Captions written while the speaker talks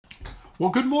Well,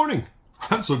 good morning.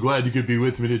 I'm so glad you could be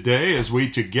with me today as we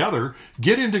together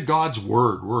get into God's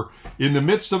Word. We're in the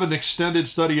midst of an extended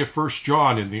study of 1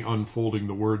 John in the Unfolding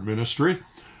the Word ministry.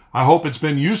 I hope it's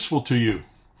been useful to you.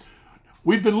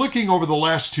 We've been looking over the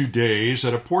last 2 days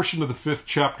at a portion of the 5th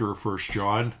chapter of 1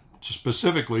 John,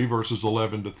 specifically verses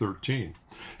 11 to 13.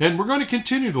 And we're going to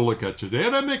continue to look at today,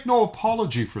 and I make no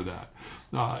apology for that.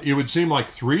 It would seem like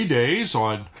 3 days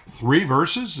on 3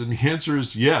 verses, and the answer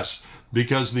is yes,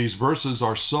 because these verses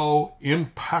are so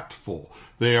impactful.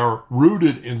 They are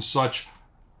rooted in such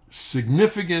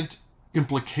significant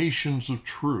implications of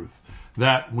truth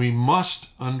that we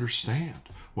must understand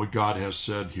what God has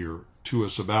said here to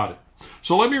us about it.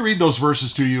 So let me read those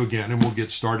verses to you again, and we'll get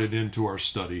started into our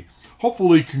study.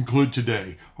 Hopefully conclude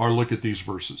today our look at these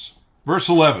verses. Verse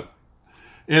 11,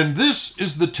 "And this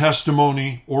is the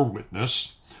testimony or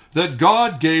witness that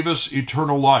God gave us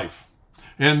eternal life,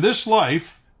 and this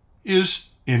life is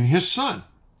in his Son.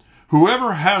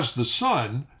 Whoever has the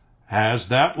Son has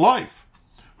that life.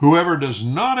 Whoever does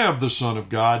not have the Son of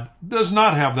God does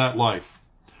not have that life.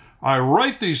 I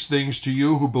write these things to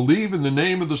you who believe in the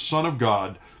name of the Son of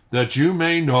God, that you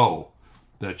may know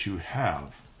that you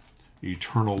have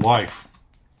eternal life."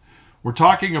 We're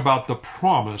talking about the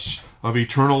promise of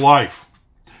eternal life.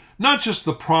 Not just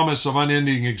the promise of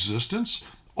unending existence.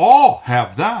 All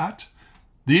have that.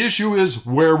 The issue is,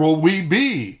 where will we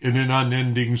be in an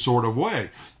unending sort of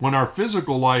way? When our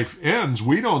physical life ends,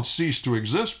 we don't cease to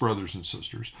exist, brothers and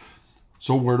sisters.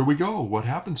 So where do we go? What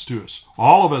happens to us?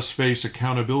 All of us face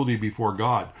accountability before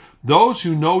God. Those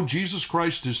who know Jesus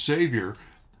Christ as Savior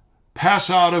pass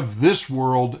out of this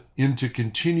world into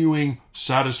continuing,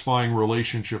 satisfying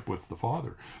relationship with the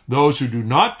Father. Those who do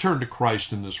not turn to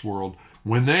Christ in this world,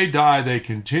 when they die, they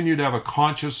continue to have a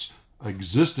conscious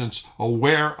existence,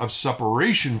 aware of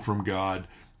separation from God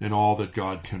and all that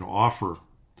God can offer.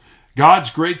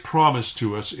 God's great promise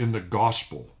to us in the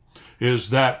gospel is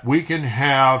that we can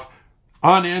have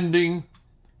unending,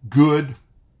 good,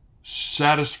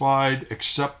 satisfied,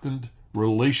 accepted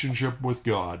relationship with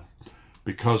God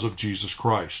because of Jesus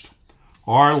Christ.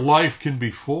 Our life can be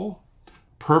full,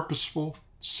 purposeful,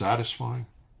 satisfying.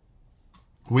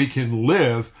 We can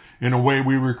live in a way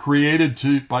we were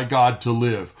created by God to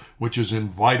live, which is in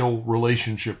vital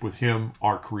relationship with Him,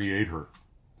 our Creator.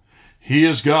 He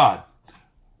is God.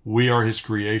 We are His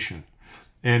creation.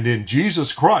 And in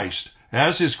Jesus Christ,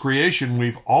 as His creation,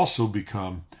 we've also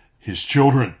become His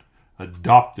children,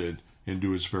 adopted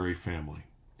into His very family.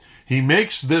 He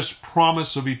makes this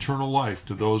promise of eternal life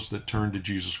to those that turn to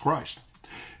Jesus Christ.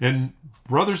 And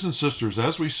brothers and sisters,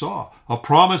 as we saw, a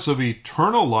promise of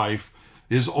eternal life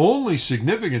is only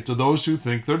significant to those who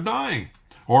think they're dying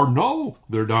or know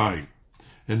they're dying.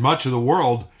 And much of the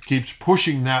world keeps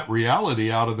pushing that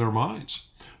reality out of their minds.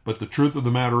 But the truth of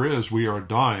the matter is, we are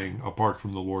dying apart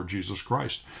from the Lord Jesus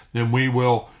Christ. And we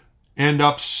will end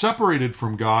up separated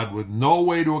from God with no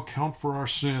way to account for our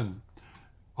sin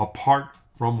apart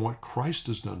from what Christ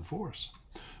has done for us.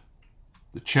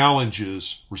 The challenge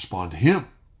is respond to Him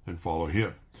and follow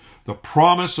Him. The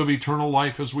promise of eternal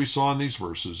life, as we saw in these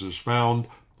verses, is found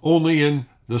only in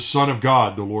the Son of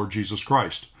God, the Lord Jesus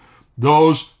Christ.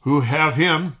 Those who have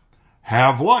Him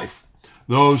have life.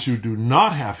 Those who do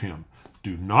not have Him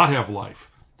do not have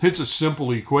life. It's a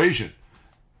simple equation.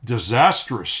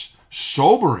 Disastrous,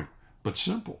 sobering, but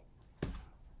simple.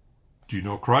 Do you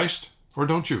know Christ or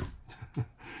don't you?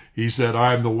 He said,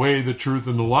 "I am the way, the truth,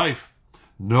 and the life.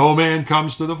 No man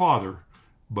comes to the Father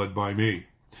but by me."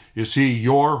 Is He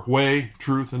your way,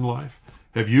 truth, and life?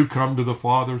 Have you come to the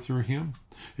Father through Him?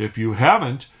 If you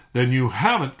haven't, then you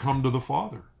haven't come to the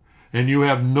Father. And you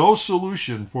have no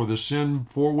solution for the sin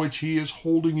for which He is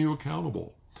holding you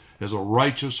accountable as a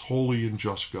righteous, holy, and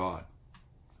just God.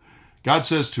 God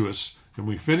says to us, and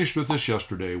we finished with this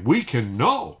yesterday, we can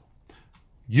know,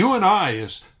 you and I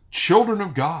as children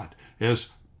of God,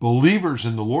 as believers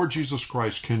in the Lord Jesus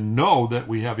Christ, can know that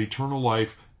we have eternal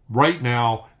life right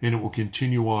now, and it will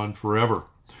continue on forever.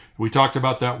 We talked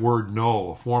about that word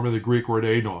know, a form of the Greek word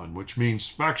einon, which means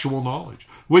factual knowledge.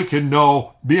 We can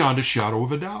know beyond a shadow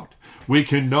of a doubt. We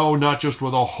can know not just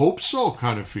with a hope so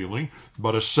kind of feeling,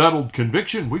 but a settled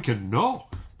conviction. We can know.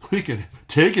 We can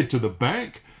take it to the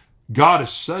bank. God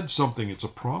has said something. It's a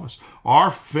promise.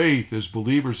 Our faith as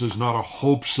believers is not a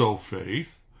hope so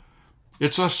faith.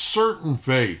 It's a certain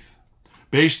faith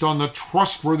based on the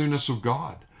trustworthiness of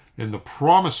God and the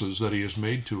promises that He has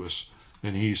made to us,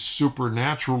 and He's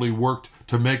supernaturally worked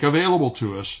to make available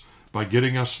to us by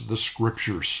getting us the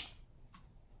Scriptures.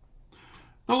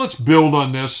 Now let's build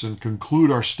on this and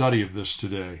conclude our study of this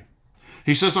today.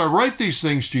 He says, I write these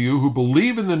things to you who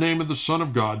believe in the name of the Son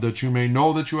of God, that you may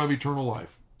know that you have eternal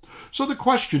life. So the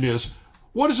question is,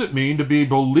 what does it mean to be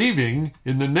believing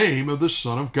in the name of the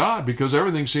Son of God? Because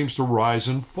everything seems to rise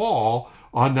and fall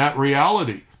on that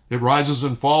reality. It rises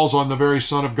and falls on the very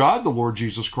Son of God, the Lord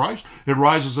Jesus Christ. It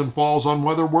rises and falls on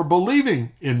whether we're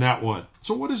believing in that one.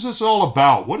 So what is this all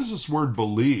about? What is this word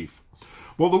believe?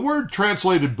 Well, the word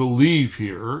translated believe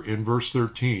here in verse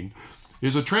 13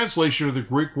 is a translation of the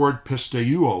Greek word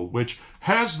pisteuo, which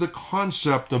has the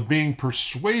concept of being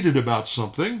persuaded about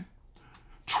something,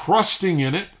 trusting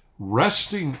in it,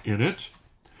 resting in it,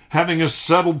 having a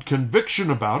settled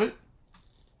conviction about it.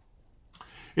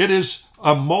 It is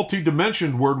a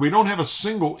multi-dimensioned word. We don't have a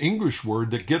single English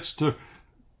word that gets to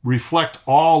reflect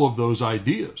all of those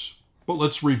ideas. But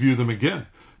let's review them again.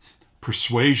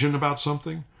 Persuasion about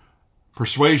something,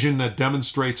 persuasion that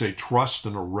demonstrates a trust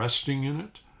and a resting in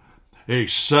it, a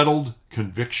settled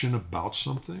conviction about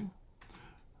something.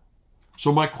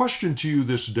 So my question to you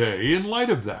this day, in light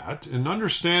of that, and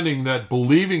understanding that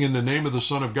believing in the name of the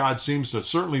Son of God seems to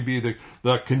certainly be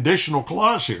the conditional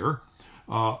clause here,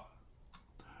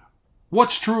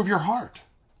 what's true of your heart?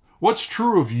 What's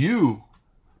true of you?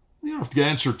 You don't have to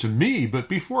answer to me, but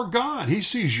before God. He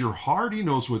sees your heart. He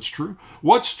knows what's true.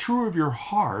 What's true of your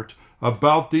heart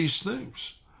about these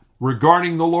things?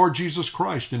 Regarding the Lord Jesus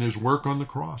Christ and his work on the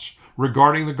cross,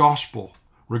 regarding the gospel,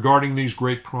 regarding these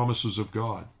great promises of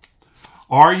God.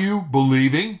 Are you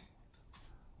believing?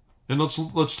 And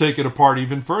let's take it apart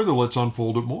even further. Let's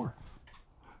unfold it more.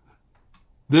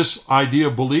 This idea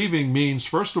of believing means,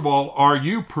 first of all, are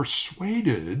you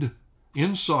persuaded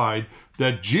inside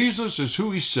that Jesus is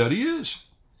who he said he is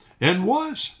and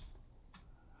was?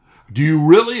 Do you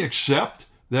really accept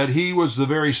that he was the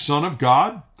very Son of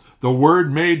God, the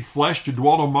Word made flesh to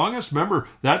dwell among us? Remember,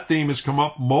 that theme has come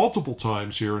up multiple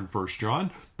times here in 1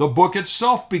 John. The book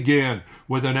itself began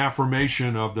with an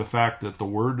affirmation of the fact that the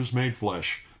Word was made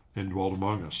flesh and dwelt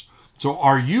among us. So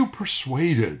are you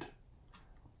persuaded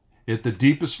at the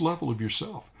deepest level of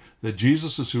yourself that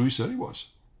Jesus is who he said he was?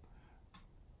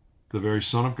 The very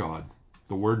Son of God,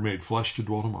 the Word made flesh to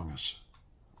dwell among us.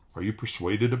 Are you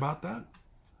persuaded about that?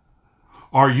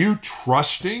 Are you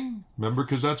trusting? Remember,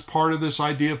 because that's part of this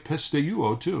idea of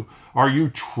pisteuo too. Are you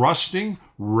trusting,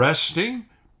 resting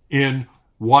in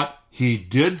what he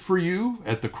did for you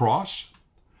at the cross?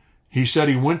 He said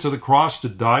he went to the cross to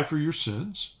die for your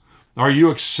sins. Are you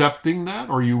accepting that?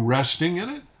 Are you resting in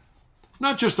it?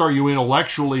 Not just are you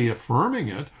intellectually affirming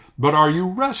it, but are you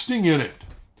resting in it?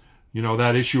 You know,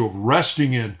 that issue of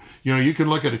resting in. You know, you can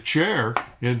look at a chair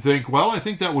and think, well, I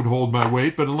think that would hold my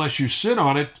weight, but unless you sit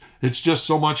on it, it's just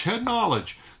so much head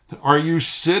knowledge. Are you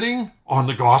sitting on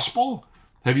the gospel?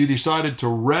 Have you decided to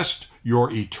rest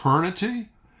your eternity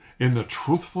in the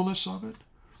truthfulness of it?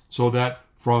 So that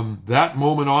from that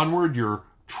moment onward, you're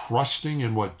trusting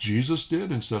in what Jesus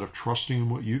did instead of trusting in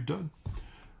what you've done?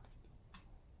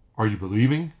 Are you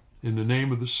believing in the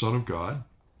name of the Son of God?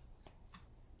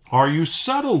 Are you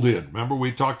settled in? Remember,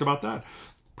 we talked about that.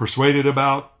 Persuaded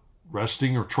about,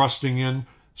 resting or trusting in,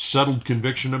 settled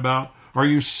conviction about. Are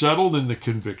you settled in the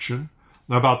conviction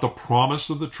about the promise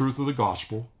of the truth of the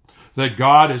gospel? That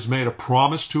God has made a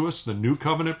promise to us, the new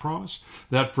covenant promise,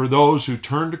 that for those who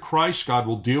turn to Christ, God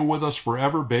will deal with us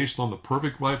forever based on the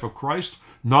perfect life of Christ,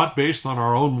 not based on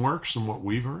our own works and what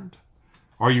we've earned?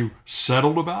 Are you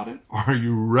settled about it? Are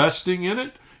you resting in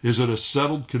it? Is it a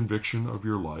settled conviction of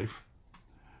your life?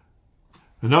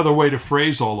 Another way to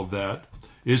phrase all of that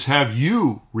is, have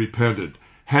you repented?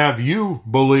 Have you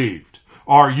believed?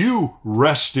 Are you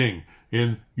resting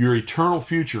in your eternal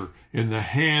future in the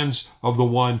hands of the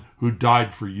one who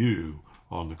died for you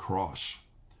on the cross?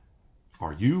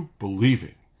 Are you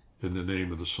believing in the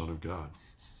name of the Son of God?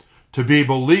 To be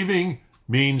believing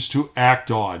means to act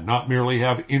on, not merely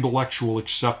have intellectual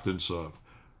acceptance of.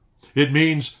 It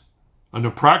means, on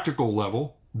a practical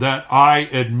level, that I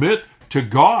admit to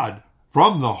God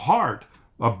from the heart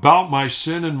about my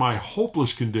sin and my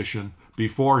hopeless condition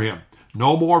before him.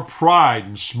 No more pride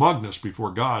and smugness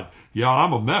before God. Yeah,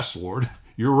 I'm a mess, Lord.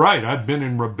 You're right. I've been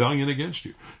in rebellion against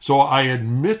you. So I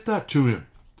admit that to him.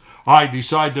 I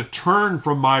decide to turn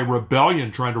from my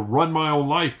rebellion, trying to run my own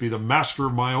life, be the master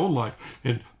of my own life,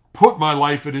 and put my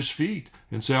life at his feet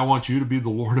and say, I want you to be the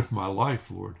Lord of my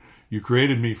life, Lord. You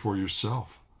created me for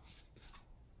yourself.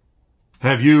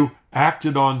 Have you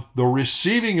acted on the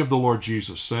receiving of the Lord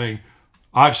Jesus, saying,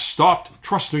 I've stopped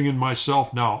trusting in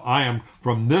myself now. I am,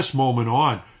 from this moment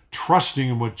on, trusting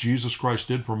in what Jesus Christ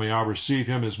did for me. I receive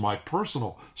him as my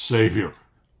personal Savior.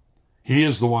 He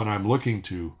is the one I'm looking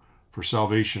to for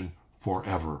salvation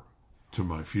forever, to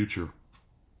my future.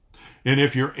 And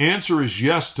if your answer is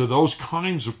yes to those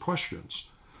kinds of questions,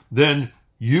 then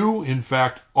you, in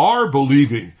fact, are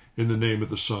believing in the name of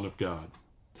the Son of God.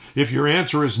 If your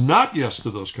answer is not yes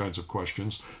to those kinds of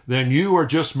questions, then you are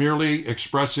just merely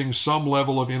expressing some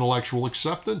level of intellectual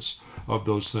acceptance of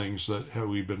those things that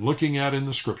we've been looking at in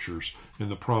the Scriptures, in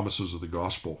the promises of the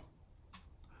gospel.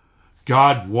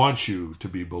 God wants you to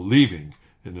be believing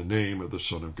in the name of the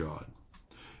Son of God.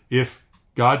 If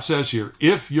God says here,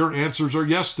 if your answers are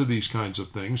yes to these kinds of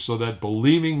things, so that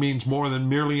believing means more than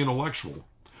merely intellectual,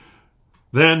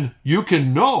 then you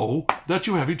can know that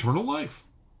you have eternal life.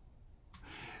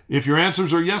 If your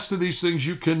answers are yes to these things,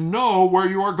 you can know where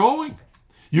you are going.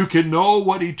 You can know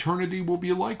what eternity will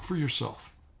be like for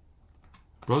yourself.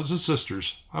 Brothers and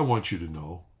sisters, I want you to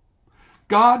know.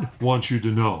 God wants you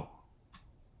to know.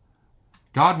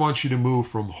 God wants you to move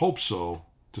from hope so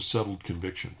to settled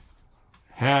conviction.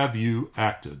 Have you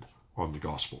acted on the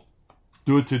gospel?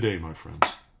 Do it today, my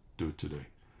friends. Do it today.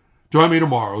 Join me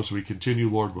tomorrow as we continue,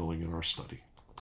 Lord willing, in our study.